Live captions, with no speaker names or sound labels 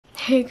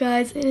Hey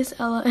guys, it is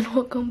Ella and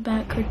welcome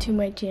back to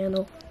my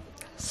channel.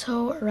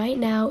 So right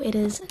now it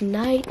is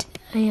night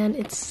and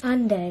it's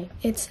Sunday.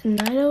 It's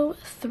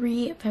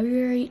 9:03,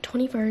 February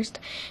 21st,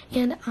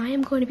 and I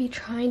am going to be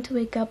trying to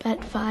wake up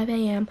at 5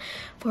 a.m.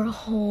 for a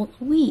whole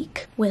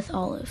week with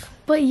Olive.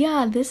 But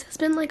yeah, this has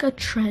been like a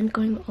trend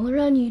going all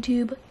around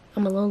YouTube.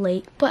 I'm a little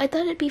late, but I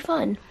thought it'd be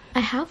fun.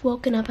 I have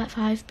woken up at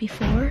 5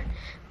 before,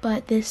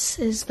 but this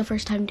is the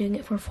first time doing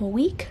it for a full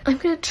week. I'm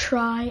gonna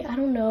try, I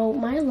don't know,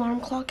 my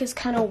alarm clock is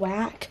kind of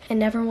whack and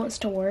never wants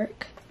to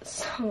work.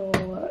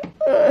 So,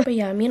 but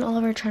yeah, me and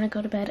Oliver are trying to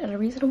go to bed at a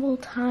reasonable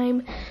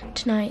time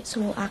tonight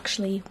so we'll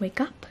actually wake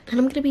up. And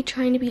I'm gonna be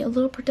trying to be a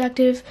little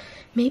productive,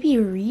 maybe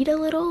read a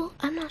little.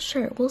 I'm not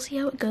sure, we'll see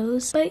how it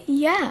goes. But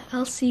yeah,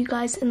 I'll see you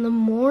guys in the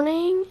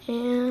morning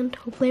and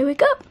hopefully I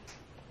wake up.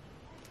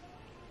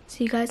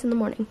 See you guys in the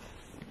morning.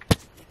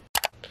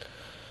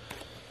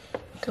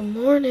 Good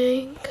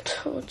morning.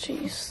 Oh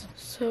jeez.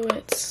 So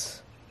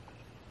it's,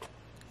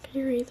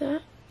 can you read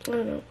that? I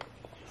don't know.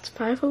 It's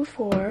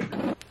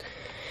 5:04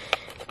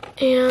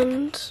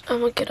 and I'm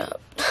gonna get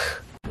up.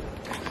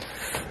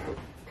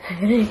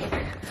 Hey.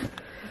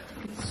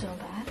 It's so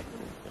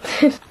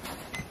bad.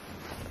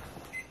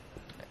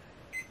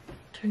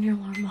 Turn your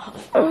alarm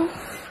off. Oh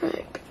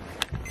frick.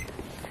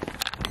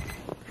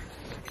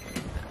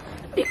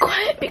 Be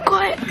quiet, be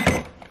quiet.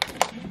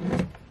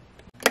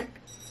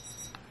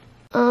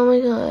 Oh my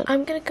god.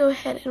 I'm gonna go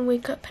ahead and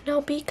wake up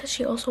Penelope because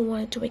she also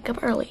wanted to wake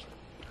up early.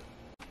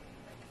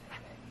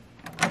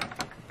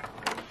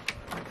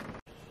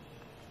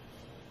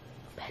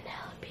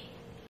 Penelope.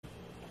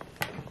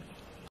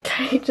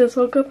 Okay, just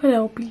woke up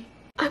Penelope.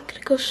 I'm gonna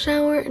go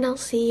shower and I'll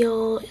see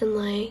y'all in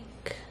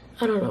like,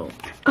 I don't know.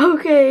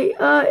 Okay, ignore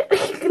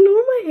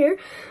my hair,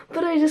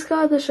 but I just got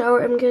out of the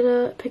shower. I'm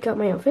gonna pick out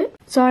my outfit.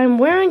 So I'm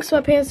wearing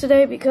sweatpants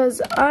today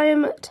because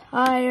I'm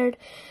tired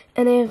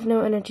and I have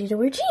no energy to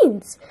wear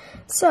jeans.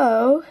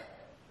 So,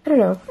 I don't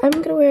know. I'm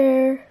gonna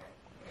wear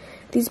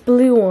these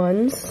blue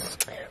ones.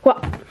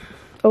 Well,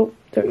 oh,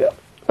 there we go.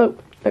 Oh,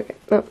 okay.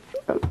 Oh,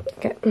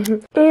 okay.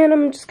 And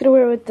I'm just gonna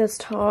wear it with this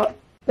top.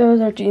 Those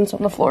are jeans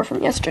on the floor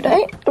from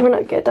yesterday. We're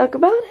not gonna talk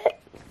about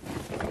it.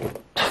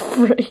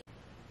 Right.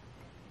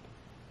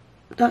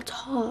 That's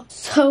hot.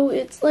 So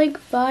it's like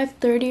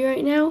 5:30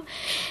 right now,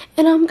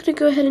 and I'm gonna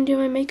go ahead and do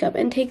my makeup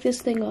and take this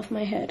thing off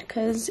my head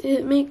because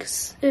it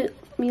makes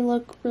me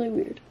look really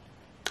weird.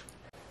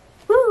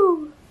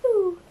 Woo!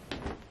 Woo!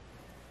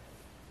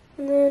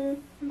 And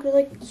then I'm gonna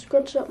like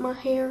scrunch up my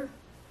hair.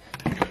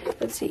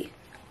 Let's see.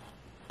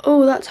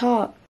 Oh, that's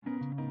hot.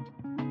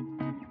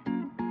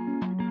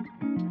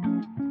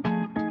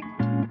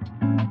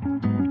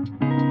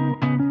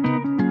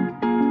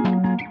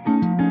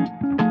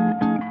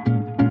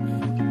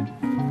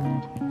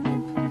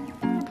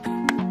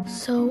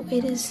 So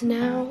it is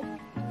now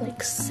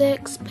like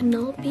 6.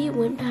 Penelope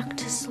went back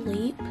to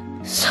sleep.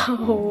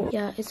 So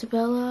yeah,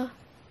 Isabella,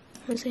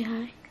 wanna say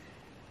hi?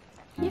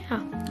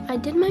 Yeah, I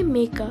did my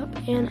makeup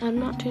and I'm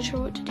not too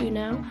sure what to do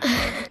now.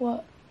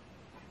 What?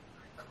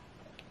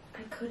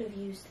 I could have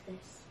used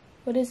this.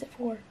 What is it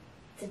for?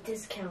 It's a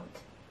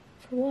discount.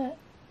 For what?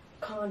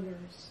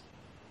 Converse.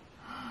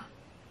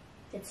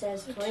 It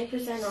says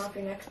 20% off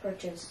your next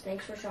purchase.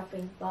 Thanks for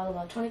shopping. Blah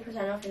blah blah.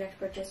 20% off your next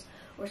purchase,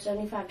 or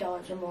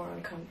 $75 or more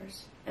on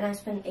Converse. And I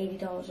spent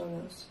 $80 on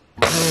those.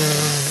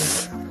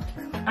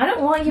 I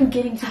don't want you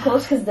getting too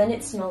close because then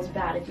it smells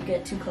bad if you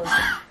get too close.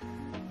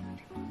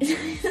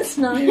 It's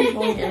not even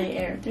blowing any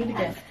air. Do it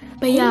again.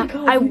 But yeah,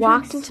 God, I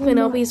walked into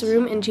Penelope's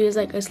room and she was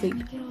like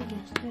asleep.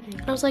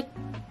 I was like,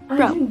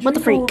 bro, what the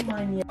freak?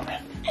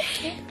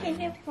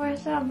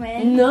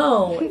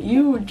 No,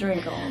 you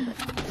drink all of it.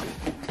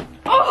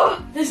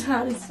 Oh, this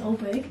hat is so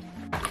big.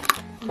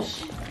 Oh,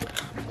 shit.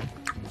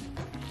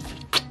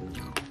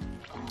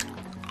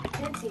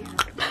 Fancy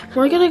hat.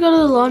 We're gonna go to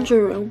the laundry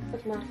room.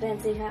 With my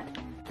fancy hat.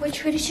 Which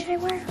hoodie should I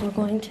wear? We're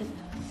going to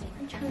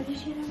Which hoodie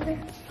should I wear?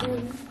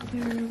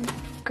 the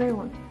gray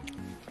one.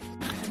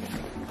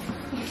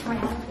 Here's my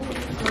hat.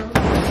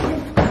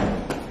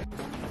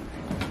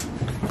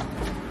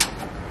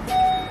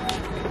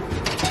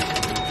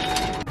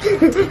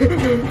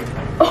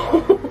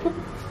 Oh.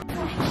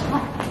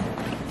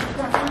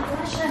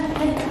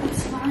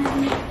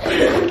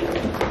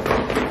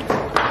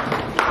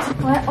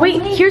 What?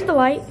 Wait, here's the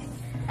light.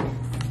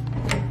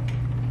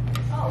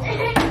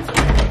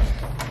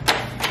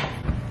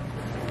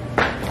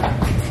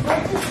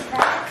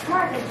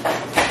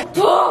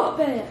 Stop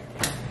it!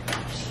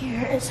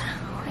 Here is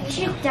how I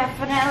should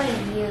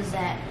definitely use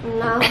it.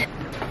 No.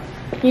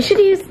 You should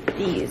use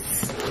these.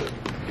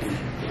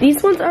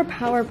 These ones are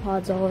power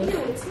pods, Olive. Ew,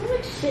 it smells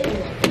like shit in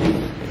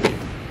there.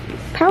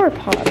 Power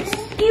pods.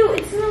 Ew,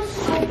 it smells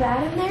so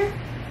bad in there.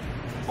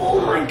 Oh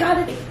my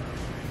god,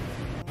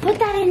 Put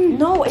that in.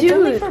 no, it's Dude,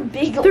 only for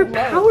big they're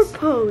loads. power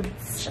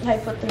pods. Should I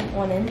put the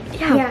one in?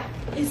 Yeah.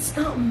 It's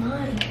not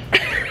mine.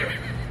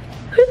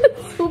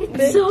 So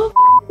big. So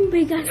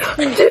big, guys.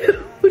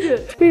 Dude.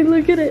 Wait,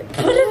 look at it.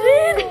 Put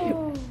it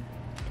in!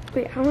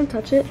 Wait, I want to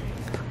touch it.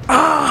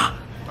 Ah!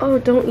 Oh,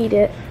 don't eat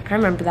it. I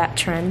remember that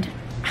trend.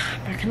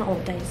 Back in the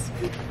old days.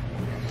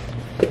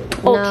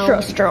 Ultra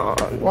No. strong.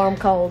 Warm,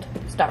 cold,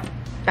 start.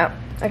 Oh,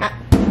 okay.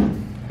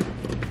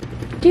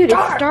 Dude,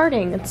 it's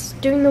starting. It's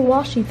doing the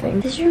washy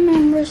thing. This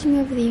reminds me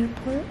of the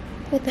airport.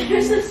 With the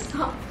There's a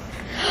sock.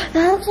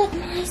 That looks like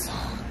my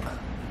sock.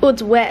 Oh,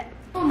 it's wet.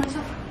 Oh, my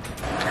sock.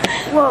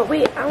 Whoa,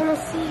 wait, I want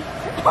to see.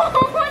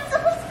 Oh, it's so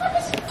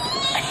squishy.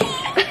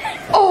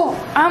 Oh,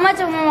 I'm gonna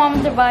tell my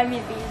mom to buy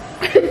me these.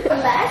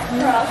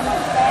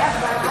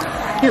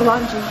 Your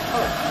laundry.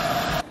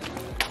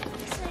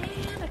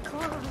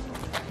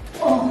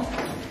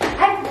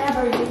 I've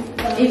never used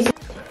those.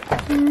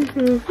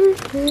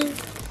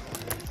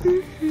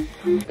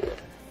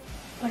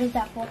 What is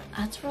that for?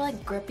 That's for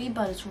like grippy,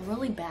 but it's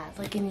really bad.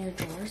 Like in your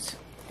drawers,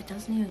 it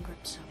doesn't even grip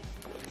so.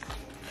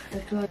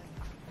 It's good.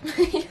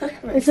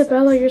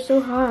 Isabella, you're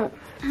so hot.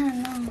 I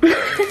don't know.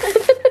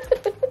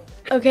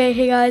 Okay,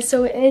 hey guys,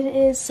 so it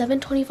is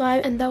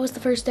 7:25 and that was the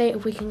first day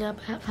of waking up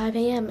at 5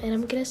 a.m. and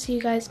I'm gonna see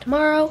you guys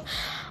tomorrow.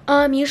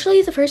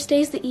 Usually the first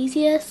day is the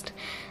easiest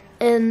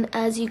and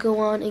as you go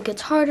on it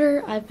gets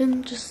harder. I've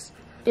been just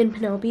in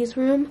Penelope's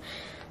room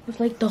with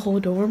like the whole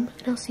dorm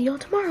and I'll see y'all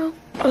tomorrow.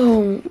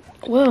 Oh,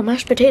 whoa,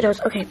 mashed potatoes.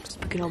 Okay,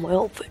 speaking of my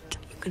outfit,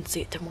 you can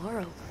see it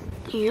tomorrow.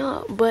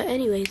 Yeah, but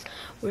anyways,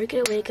 we're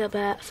gonna wake up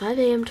at 5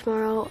 a.m.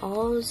 tomorrow.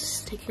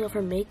 All's taking off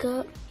her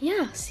makeup.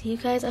 Yeah, see you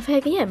guys at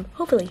 5 a.m.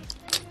 hopefully.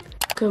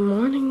 Good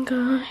morning,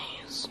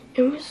 guys.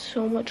 It was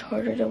so much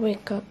harder to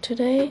wake up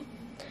today.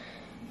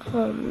 I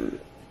don't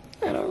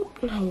know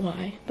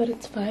why, but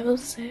it's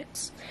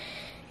 5:06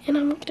 and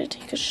I'm gonna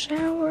take a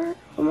shower.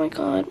 Oh my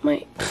god,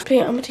 okay,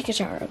 I'm gonna take a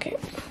shower, okay.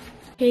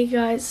 Hey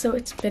guys, so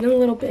it's been a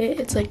little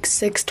bit. It's like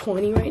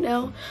 6:20 right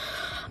now.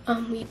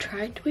 We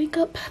tried to wake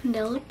up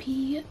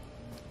Penelope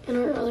and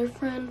our other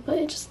friend, but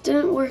it just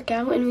didn't work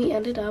out and we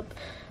ended up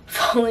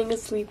falling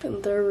asleep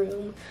in their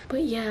room.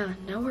 But yeah,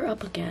 now we're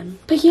up again.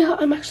 But yeah,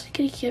 I'm actually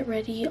gonna get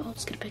ready. I'm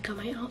just gonna pick out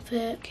my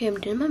outfit. Okay, I'm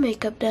doing my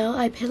makeup now.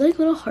 I put like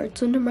little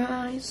hearts under my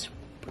eyes.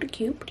 Pretty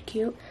cute, pretty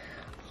cute.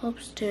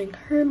 Olive's doing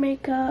her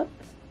makeup.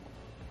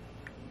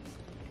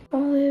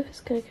 Olive is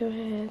gonna go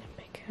ahead and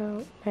pick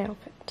out my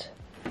outfit.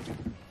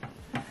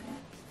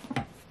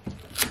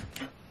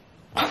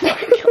 Oh my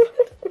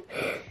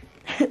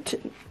god.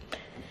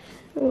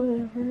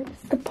 Whatever,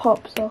 it's the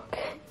pop sock.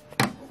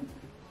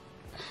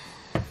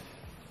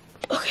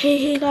 Okay,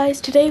 hey guys,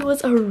 today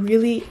was a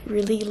really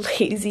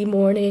lazy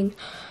morning.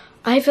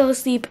 I fell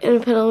asleep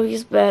in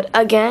Penelope's bed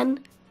again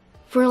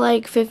for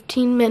like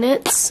 15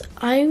 minutes.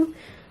 I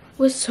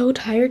was so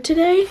tired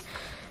today.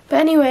 But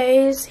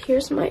anyways,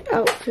 here's my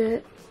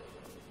outfit.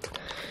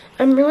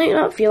 I'm really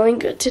not feeling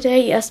good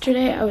today.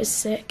 Yesterday I was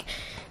sick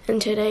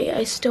and today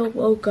I still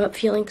woke up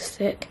feeling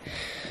sick.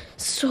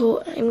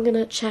 So I'm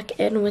gonna check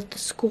in with the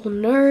school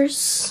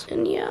nurse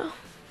and yeah.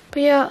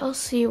 But yeah, I'll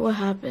see what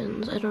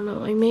happens. I don't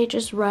know. I may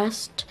just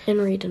rest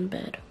and read in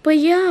bed. But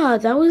yeah,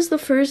 that was the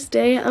first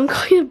day. I'm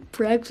going to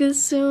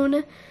breakfast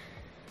soon.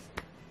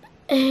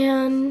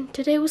 And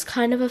today was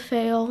kind of a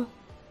fail,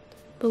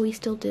 but we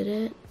still did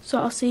it. So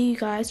I'll see you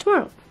guys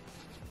tomorrow.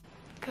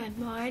 Good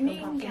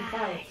morning,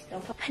 guys.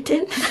 I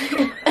didn't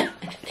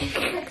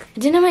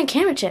have my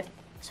camera chip,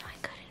 so I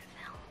couldn't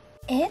film.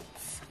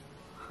 It's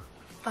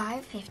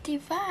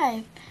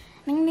 5:55.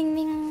 Ding, ding,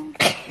 ding.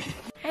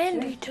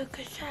 And we took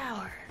a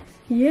shower.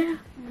 Yeah.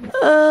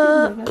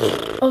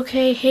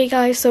 Okay, hey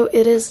guys, so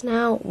it is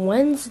now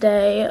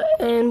Wednesday,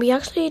 and we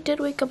actually did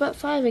wake up at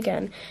 5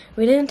 again.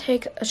 We didn't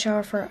take a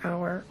shower for an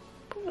hour.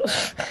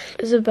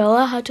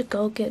 Isabella had to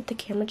go get the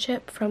camera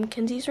chip from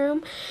Kenzie's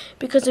room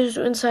because it was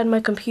inside my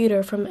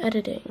computer from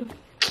editing.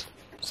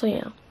 So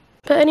yeah.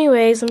 But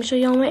anyways, let me show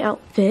y'all my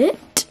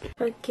outfit.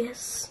 I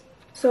guess.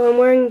 So I'm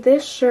wearing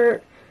this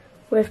shirt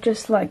with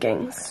just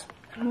leggings.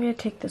 I'm gonna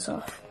take this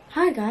off.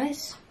 Hi,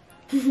 guys.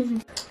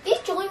 These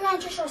Jolly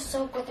Ranchers are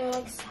so good, they're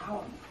like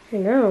sour. I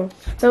know.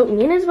 So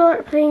me and Isabel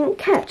are playing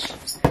catch.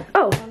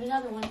 Oh, Found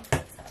another one.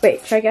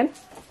 wait, try again.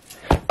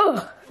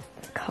 Oh,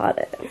 caught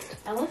it.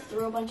 Ella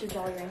threw a bunch of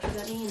Jolly Ranchers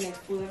at me and they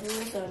flew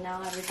everywhere, so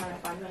now every time I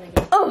find one, I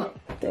get Oh,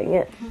 dang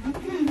it.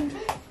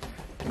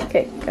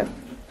 Okay, go.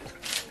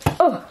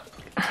 Oh,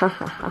 ha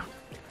ha ha.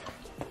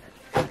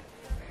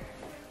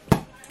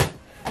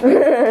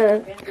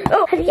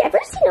 Oh, have you ever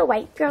seen a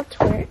white girl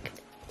twerk?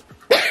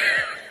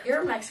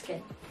 You're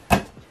Mexican.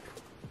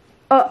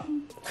 Oh.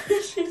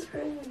 She's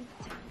rude.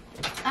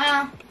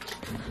 Ella,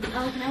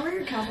 can I wear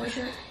your cowboy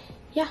shirt?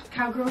 Yeah.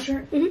 Cowgirl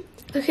shirt?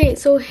 Okay,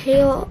 so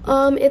Hale,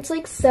 it's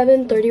like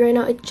 7:30 right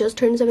now. It just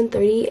turned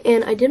 7:30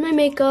 and I did my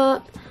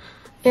makeup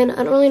and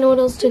I don't really know what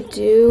else to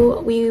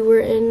do. We were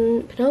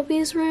in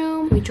Penelope's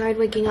room. We tried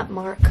waking up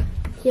Mark.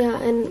 Yeah,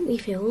 and we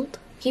failed.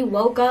 He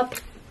woke up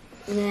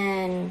and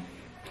then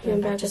He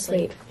went back to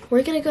sleep.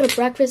 We're gonna go to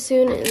breakfast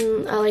soon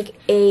and at like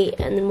 8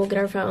 and then we'll get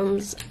our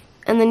phones.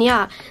 And then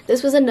yeah,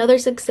 this was another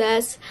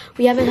success.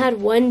 We haven't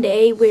had one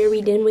day where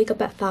we didn't wake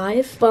up at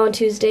 5. But on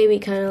Tuesday we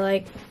kind of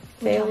like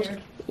failed.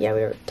 Tired. Yeah,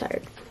 we were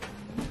tired.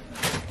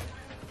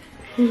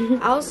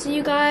 I'll see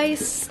you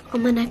guys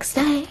on the next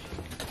day.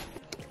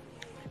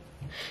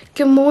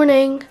 Good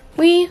morning.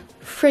 We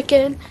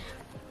freaking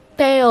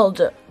failed.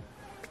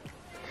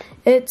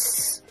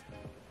 It's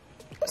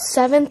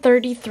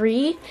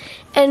 7:33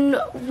 and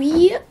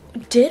we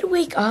did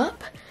wake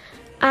up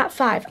at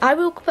 5. I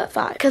woke up at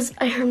 5 because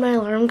I heard my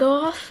alarm go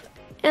off,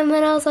 and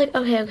then I was like,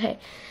 okay.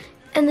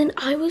 And then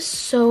I was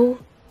so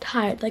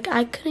tired, like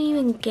I couldn't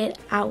even get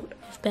out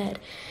of bed,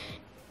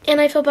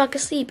 and I fell back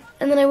asleep,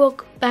 and then I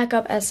woke back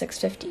up at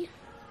 6:50.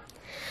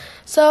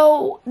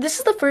 So this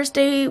is the first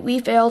day we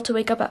failed to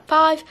wake up at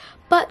 5,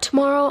 but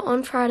tomorrow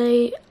on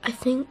Friday, I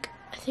think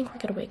we're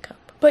gonna wake up.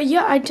 But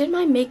yeah, I did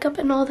my makeup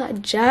and all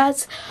that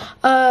jazz.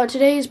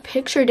 Today is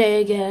picture day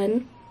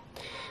again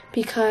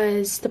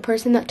because the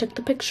person that took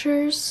the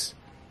pictures,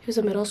 he was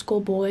a middle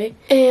school boy,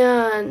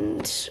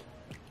 and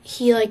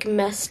he like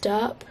messed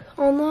up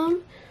on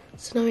them.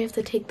 So now we have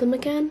to take them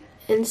again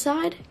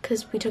inside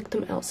because we took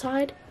them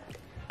outside.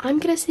 I'm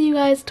gonna see you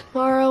guys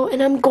tomorrow,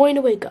 and I'm going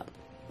to wake up.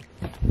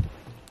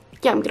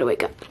 Yeah, I'm gonna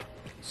wake up.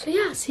 So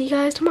yeah, see you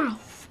guys tomorrow.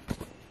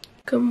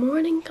 Good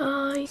morning,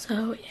 guys.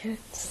 So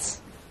it's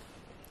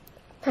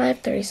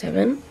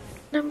 5:37.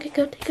 Now I'm gonna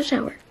go take a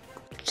shower.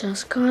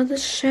 Just got the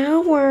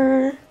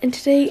shower. And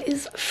today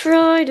is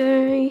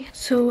Friday.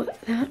 So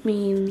that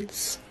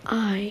means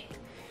I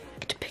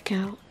get to pick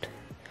out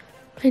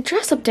my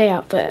dress-up day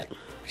outfit,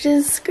 which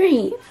is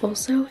great.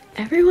 Also,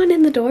 everyone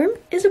in the dorm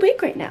is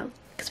awake right now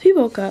because we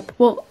woke up.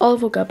 Well, all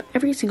woke up,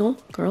 every single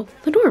girl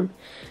in the dorm,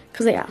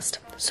 because they asked.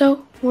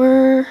 So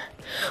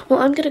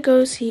I'm gonna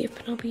go see if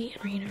Penelope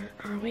and Raina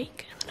are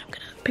awake, and then I'm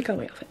gonna pick out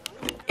my outfit.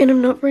 And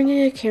I'm not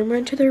bringing a camera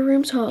into their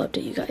room, so I'll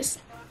update you guys.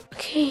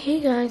 Okay, hey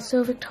guys,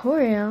 so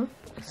Victoria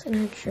is in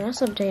her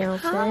dress-up day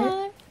outfit.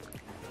 Hi.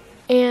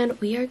 And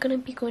we are gonna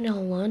be going to the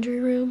laundry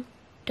room.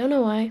 Don't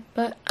know why,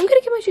 but I'm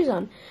gonna get my shoes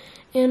on.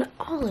 And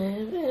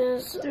Olive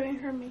is doing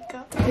her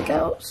makeup. Pick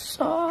out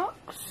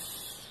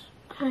socks.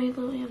 I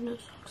literally have no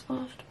socks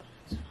left, but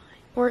it's fine.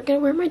 We're gonna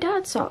wear my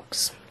dad's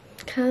socks,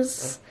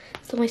 because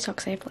it's the only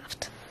socks I have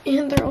left.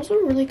 And they're also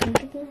really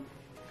comfortable.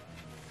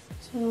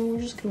 So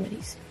we're just gonna wear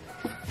these.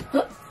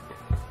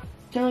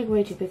 They're like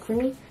way too big for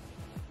me.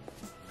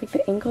 Like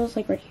the ankle's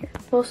like right here.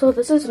 Also,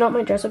 this is not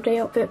my dress-up day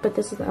outfit, but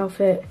this is the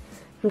outfit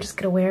I'm just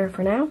gonna wear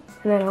for now,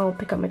 and then I'll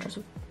pick up my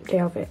dress-up day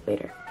outfit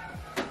later.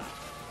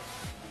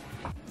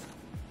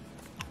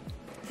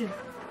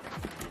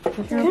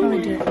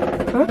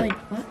 Huh? Like,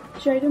 what?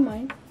 Should I do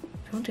mine?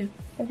 I want to.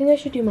 I think I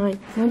should do mine.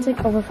 Mine's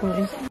like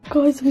overflowing.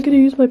 Guys, I'm gonna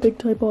use my big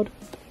tripod.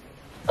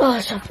 Oh,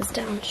 shove this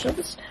down, shove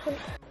this down.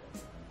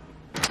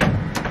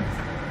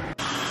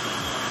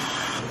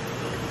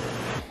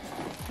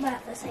 But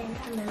at the same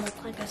time, I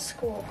look like a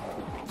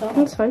schoolgirl. Oh,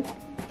 that's fine.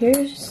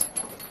 Here's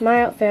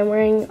my outfit. I'm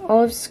wearing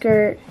olive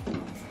skirt,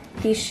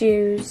 these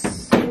shoes,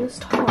 and this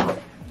top.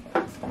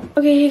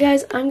 Okay, hey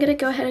guys, I'm gonna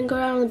go ahead and go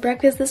out on the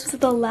breakfast. This was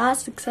the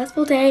last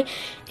successful day,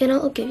 and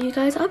I'll give you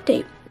guys an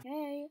update.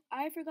 Hey,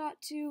 I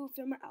forgot to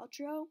film an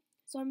outro,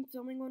 so I'm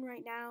filming one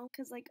right now,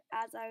 because like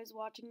as I was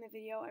watching the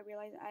video, I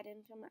realized I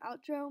didn't film the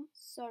outro,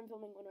 so I'm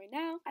filming one right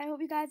now. I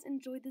hope you guys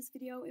enjoyed this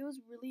video. It was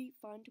really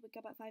fun to wake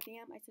up at 5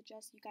 a.m. I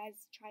suggest you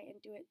guys try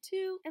and do it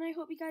too, and I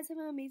hope you guys have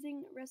an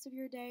amazing rest of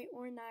your day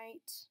or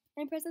night.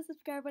 And press the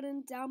subscribe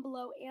button down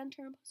below and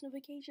turn on post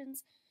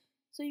notifications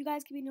so you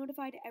guys can be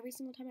notified every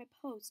single time I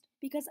post,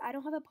 because I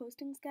don't have a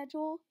posting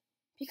schedule,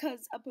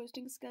 because a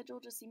posting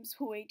schedule just seems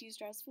way too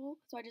stressful,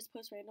 so I just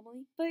post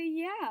randomly. But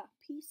yeah,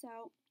 peace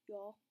out,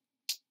 y'all.